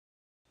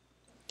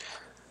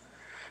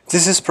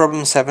This is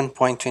problem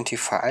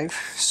 7.25.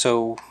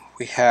 So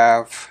we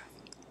have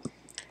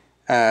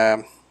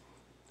an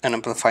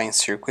amplifying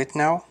circuit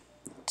now.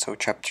 So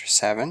chapter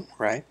 7,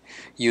 right?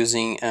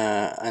 Using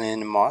an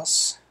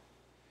NMOS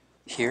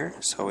here.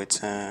 So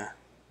it's an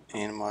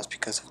NMOS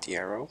because of the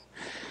arrow.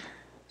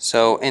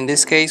 So in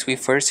this case, we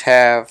first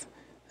have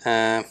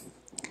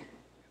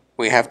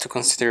we have to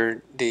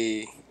consider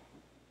the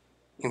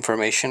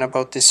information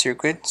about this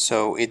circuit.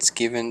 So it's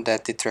given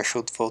that the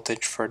threshold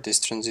voltage for this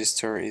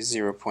transistor is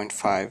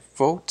 0.5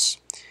 volts.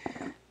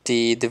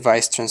 The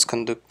device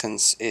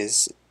transconductance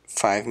is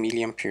 5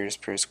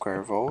 milliamperes per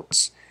square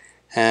volts.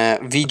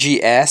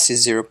 VGS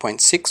is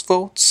 0.6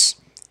 volts,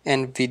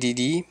 and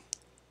VDD,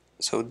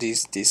 so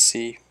this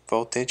DC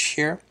voltage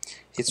here,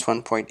 it's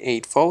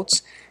 1.8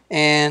 volts,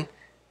 and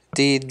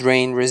the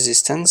drain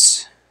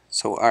resistance,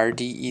 so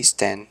RD, is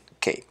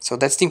 10K. So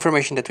that's the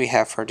information that we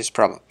have for this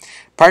problem.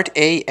 Part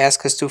A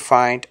asks us to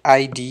find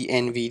ID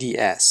and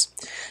VDS.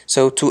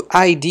 So to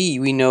ID,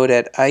 we know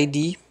that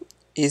ID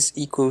is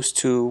equals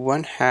to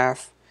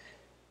 1/2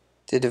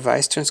 the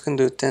device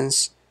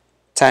transconductance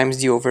times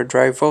the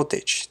overdrive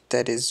voltage,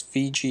 that is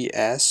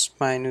VGS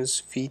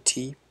minus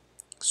VT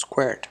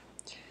squared.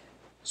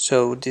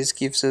 So this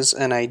gives us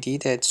an ID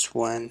that's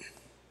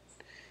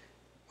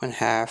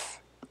 1/2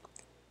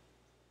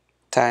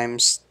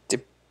 times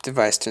the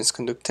device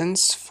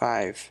transconductance,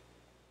 5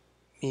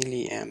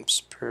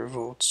 milliamps per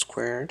volt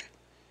squared,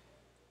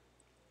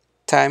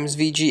 times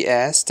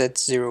VGS,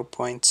 that's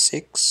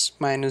 0.6,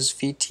 minus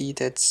VT,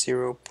 that's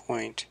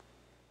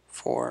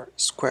 0.4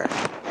 squared.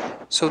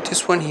 So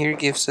this one here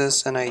gives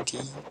us an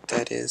ID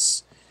that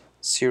is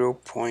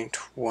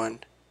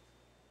 0.1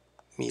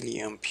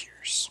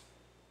 milliamperes.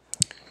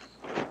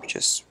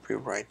 Just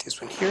rewrite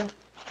this one here.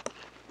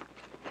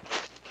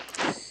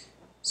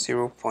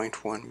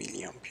 0.1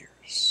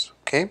 milliamperes.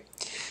 Okay.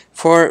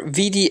 For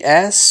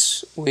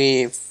VDS,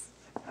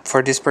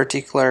 for this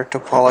particular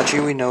topology,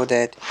 we know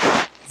that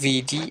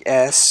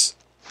VDS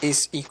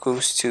is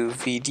equals to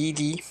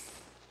VDD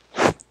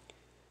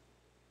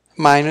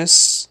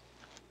minus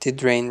the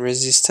drain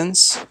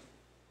resistance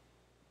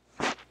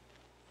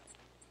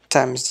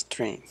times the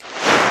drain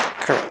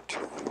current.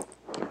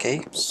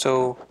 Okay,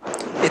 so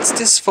it's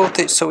this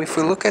voltage. So if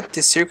we look at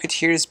the circuit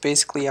here, is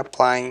basically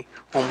applying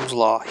Ohm's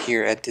law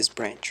here at this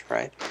branch,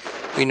 right?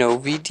 We know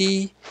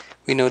VD,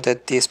 we know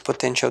that this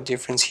potential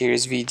difference here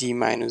is VD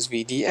minus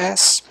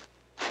VDS.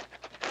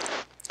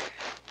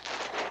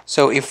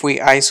 So if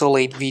we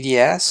isolate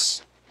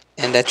VDS,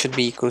 and that should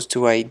be equals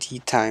to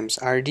ID times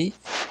RD,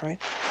 right?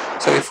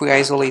 So if we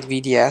isolate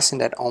VDS in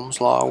that Ohm's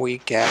law, we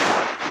get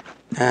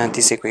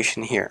this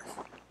equation here,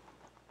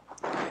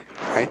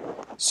 right?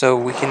 So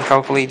we can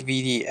calculate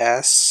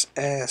VDS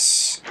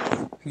as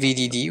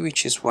VDD,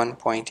 which is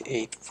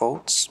 1.8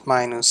 volts,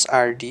 minus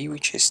RD,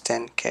 which is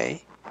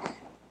 10K,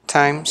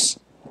 times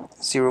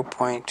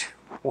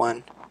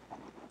 0.1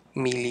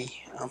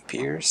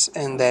 milliamperes,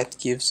 and that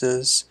gives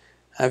us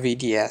a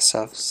VDS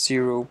of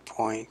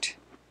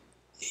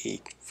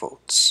 0.8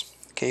 volts.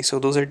 Okay, so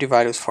those are the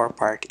values for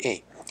part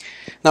A.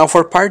 Now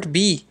for part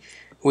B,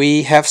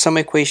 we have some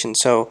equations.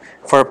 So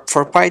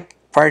for part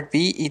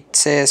B, it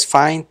says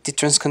find the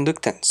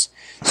transconductance.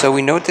 So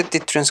we know that the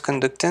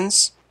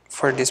transconductance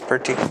for this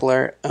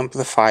particular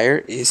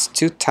amplifier is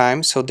 2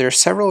 times. So there are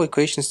several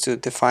equations to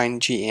define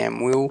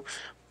GM. We'll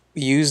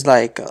use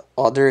like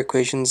other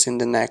equations in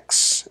the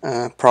next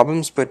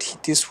problems, but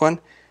this one,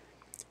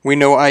 we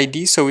know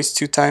ID, so it's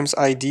 2 times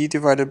ID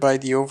divided by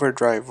the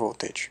overdrive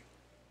voltage.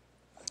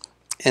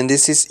 And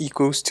this is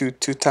equals to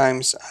 2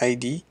 times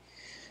ID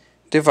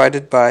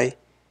divided by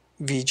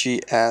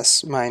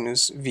VGS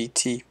minus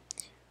VT,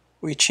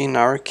 which in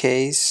our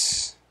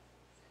case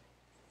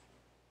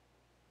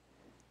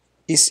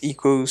is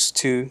equals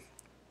to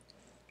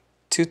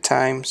 2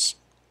 times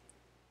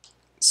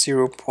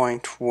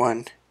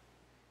 0.1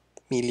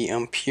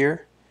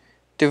 milliampere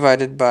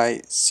divided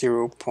by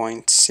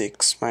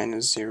 0.6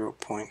 minus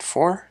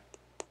 0.4,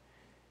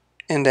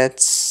 and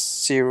that's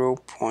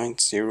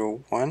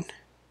 0.01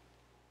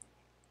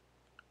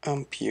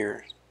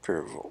 ampere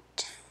per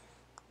volt.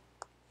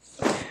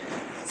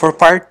 For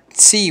part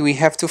C, we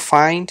have to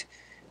find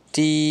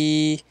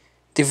the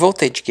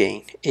voltage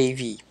gain,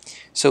 AV.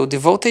 So the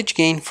voltage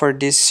gain for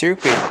this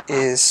circuit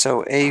is,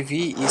 so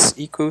AV is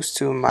equals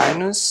to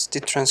minus the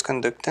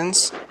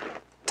transconductance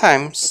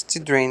times the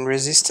drain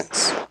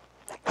resistance,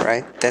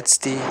 right? That's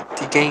the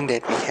gain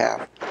that we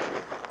have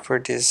for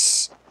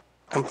this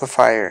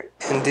amplifier,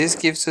 and this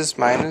gives us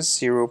minus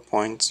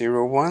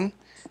 0.01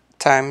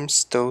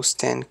 times those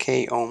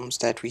 10K ohms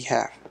that we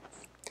have,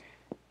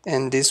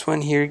 and this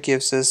one here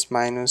gives us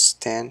minus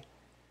 10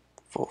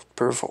 volt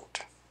per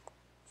volt.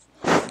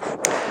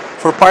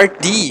 For part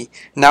D,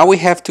 now we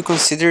have to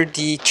consider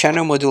the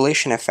channel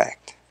modulation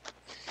effect.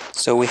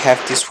 So we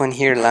have this one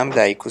here,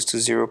 lambda equals to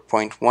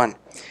 0.1,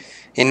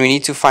 and we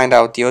need to find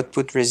out the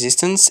output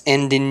resistance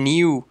and the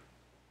new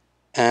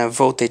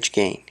voltage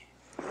gain,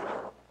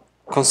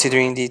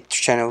 considering the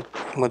channel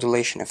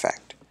modulation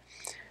effect.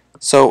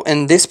 So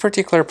in this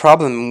particular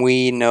problem,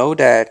 we know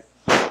that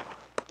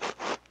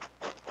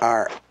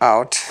R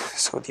out,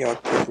 so the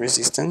output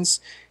resistance,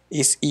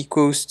 is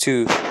equals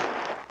to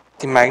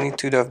the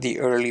magnitude of the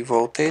early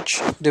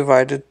voltage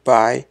divided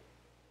by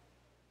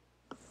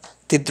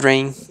the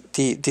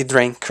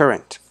drain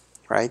current,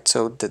 right?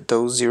 So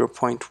those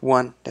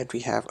 0.1 that we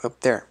have up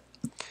there.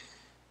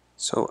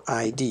 So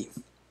ID.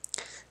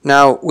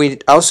 Now we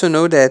also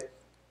know that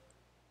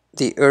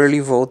the early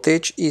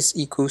voltage is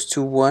equals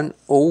to 1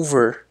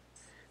 over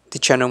the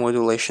channel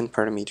modulation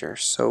parameter.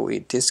 So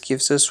this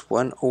gives us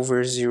 1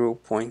 over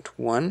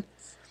 0.1,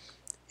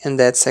 and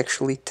that's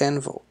actually 10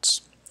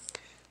 volts.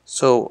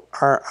 So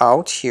our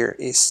out here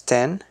is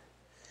 10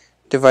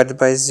 divided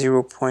by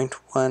 0.1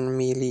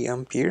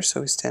 milliampere,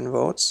 so it's 10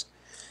 volts,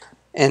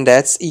 and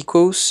that's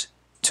equals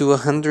to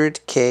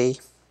 100k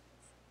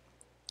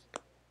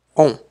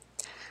ohm.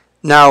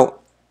 Now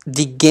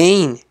the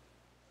gain,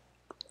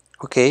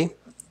 okay,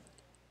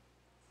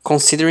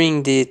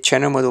 considering the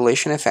channel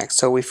modulation effect,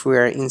 so if we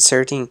are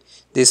inserting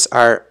this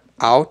R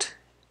out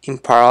in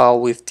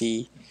parallel with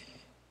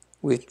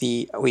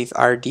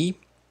RD,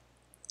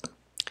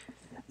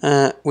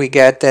 we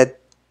get that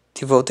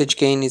the voltage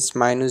gain is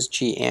minus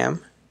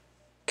GM,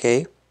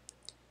 okay,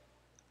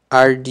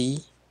 RD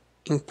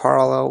in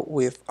parallel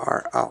with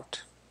R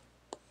out.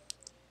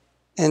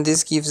 And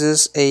this gives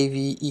us AV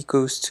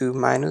equals to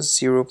minus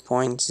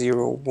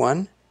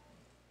 0.01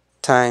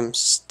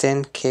 times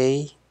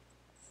 10k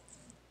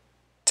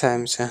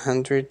times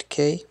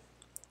 100k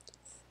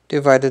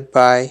divided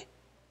by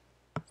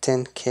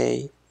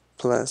 10k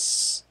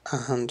plus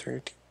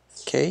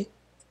 100k,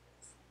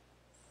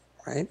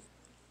 right?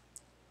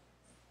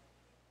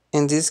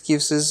 And this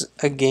gives us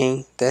a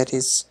gain that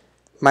is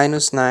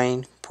minus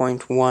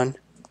 9.1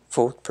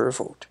 volt per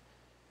volt.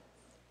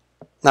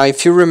 Now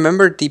if you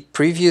remember the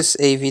previous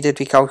AV that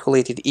we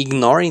calculated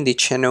ignoring the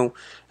channel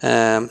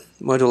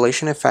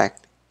modulation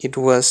effect, it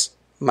was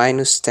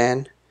minus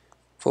 10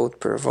 volt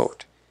per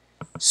volt.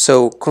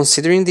 So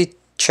considering the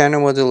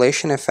channel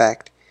modulation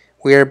effect,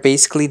 we are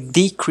basically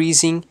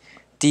decreasing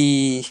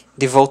the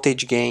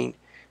voltage gain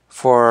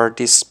for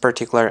this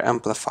particular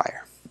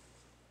amplifier.